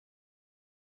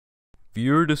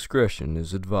Viewer discretion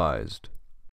is advised.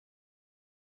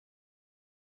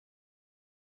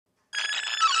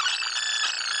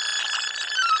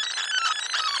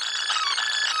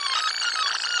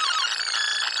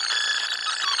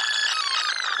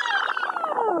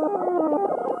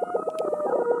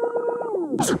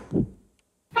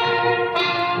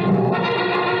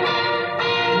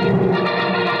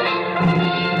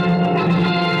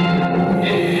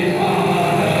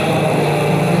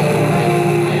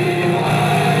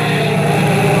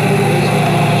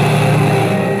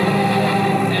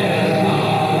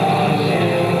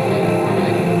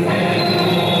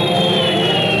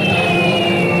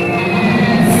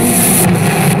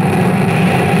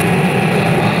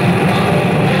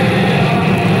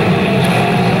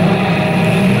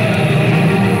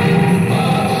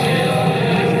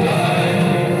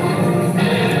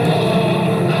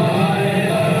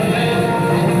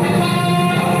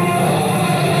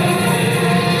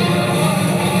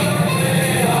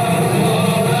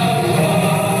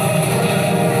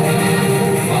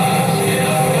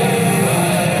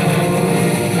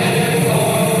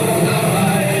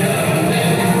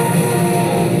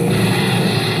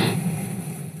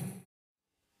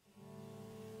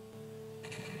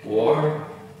 War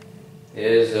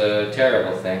is a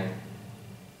terrible thing.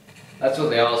 That's what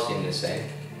they all seem to say.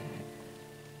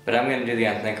 But I'm going to do the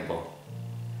unthinkable.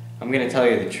 I'm going to tell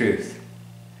you the truth.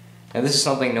 Now this is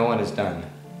something no one has done.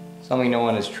 Something no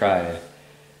one has tried.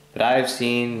 But I have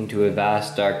seen into a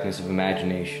vast darkness of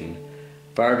imagination,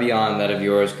 far beyond that of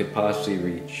yours could possibly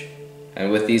reach.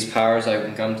 And with these powers I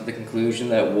can come to the conclusion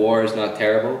that war is not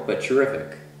terrible, but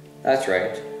terrific. That's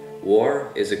right.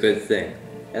 War is a good thing.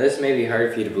 And this may be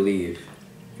hard for you to believe.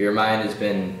 Your mind has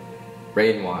been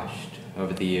brainwashed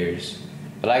over the years.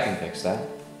 But I can fix that.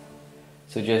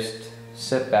 So just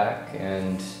sit back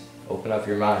and open up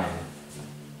your mind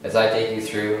as I take you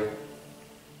through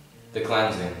the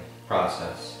cleansing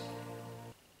process.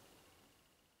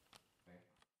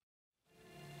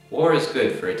 War is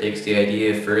good, for it takes the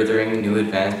idea of furthering new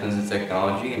advancements in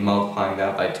technology and multiplying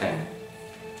that by 10.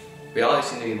 We always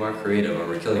seem to be more creative when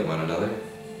we're killing one another.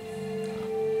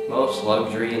 Most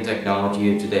luxury and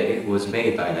technology of today was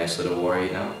made by a nice little war,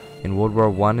 you know. In World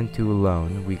War I and II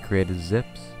alone, we created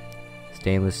zips,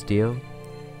 stainless steel,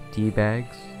 tea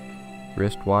bags,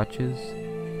 wristwatches,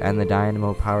 and the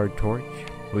dynamo-powered torch,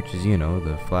 which is, you know,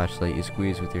 the flashlight you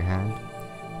squeeze with your hand,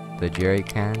 the jerry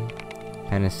can,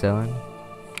 penicillin,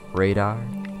 radar,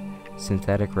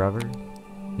 synthetic rubber,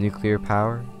 nuclear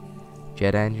power,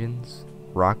 jet engines,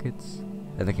 rockets,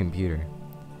 and the computer.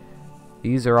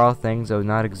 These are all things that would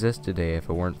not exist today if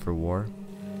it weren't for war.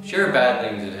 Sure, bad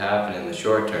things would happen in the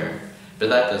short term, but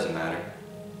that doesn't matter.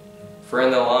 For in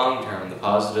the long term, the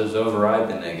positives override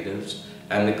the negatives,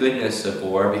 and the goodness of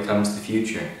war becomes the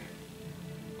future.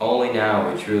 Only now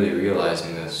are we truly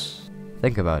realizing this.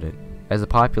 Think about it. As the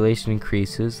population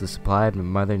increases, the supply of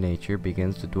Mother Nature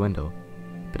begins to dwindle.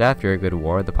 But after a good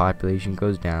war, the population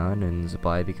goes down and the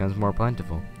supply becomes more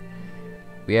plentiful.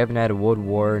 We haven't had a world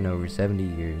war in over 70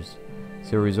 years.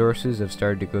 So resources have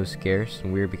started to go scarce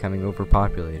and we are becoming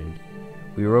overpopulated.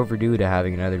 We are overdue to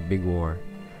having another big war,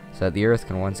 so that the earth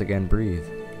can once again breathe.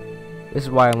 This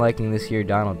is why I'm liking this year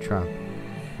Donald Trump.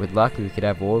 With luck we could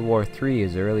have World War III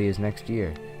as early as next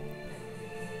year.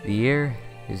 The year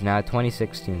is now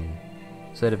 2016,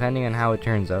 so depending on how it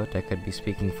turns out I could be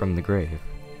speaking from the grave.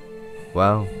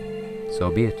 Well,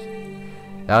 so be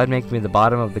it. That would make me the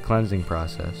bottom of the cleansing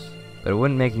process, but it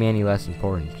wouldn't make me any less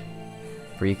important.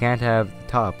 For you can't have the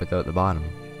top without the bottom.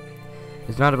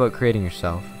 It's not about creating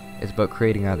yourself, it's about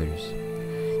creating others.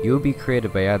 You will be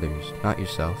created by others, not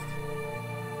yourself.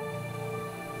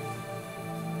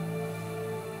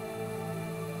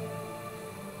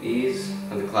 These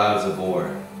are the clouds of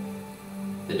war.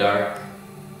 The dark,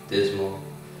 dismal,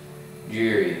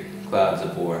 dreary clouds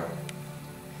of war.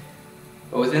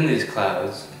 But within these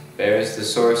clouds bears the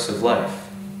source of life.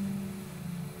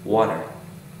 Water.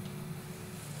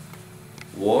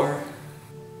 War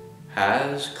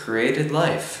has created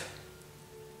life.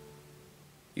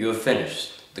 You have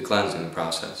finished the cleansing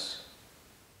process.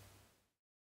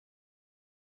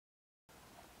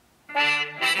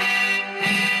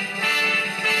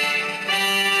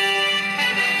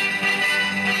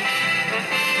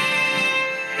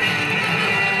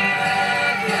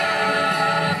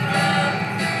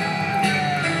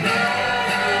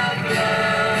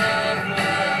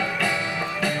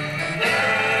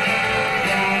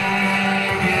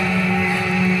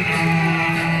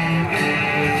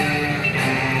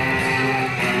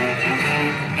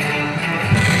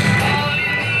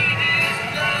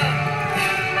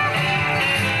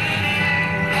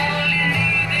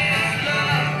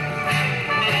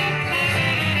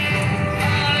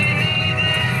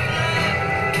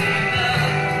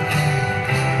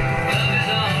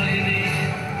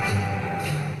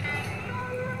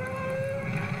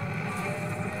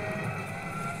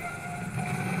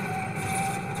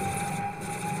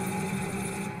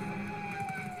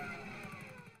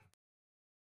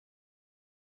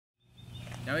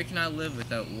 Now we cannot live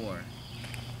without war.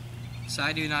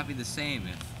 Society would not be the same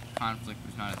if conflict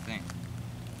was not a thing.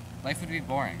 Life would be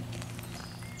boring.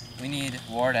 We need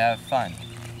war to have fun.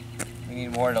 We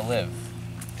need war to live.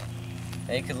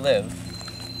 Now you could live,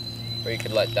 or you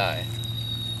could let die.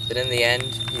 But in the end,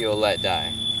 you will let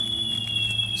die.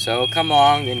 So come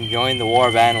along and join the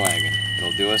war bandwagon.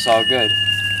 It'll do us all good.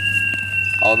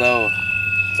 Although,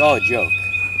 it's all a joke,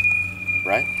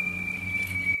 right?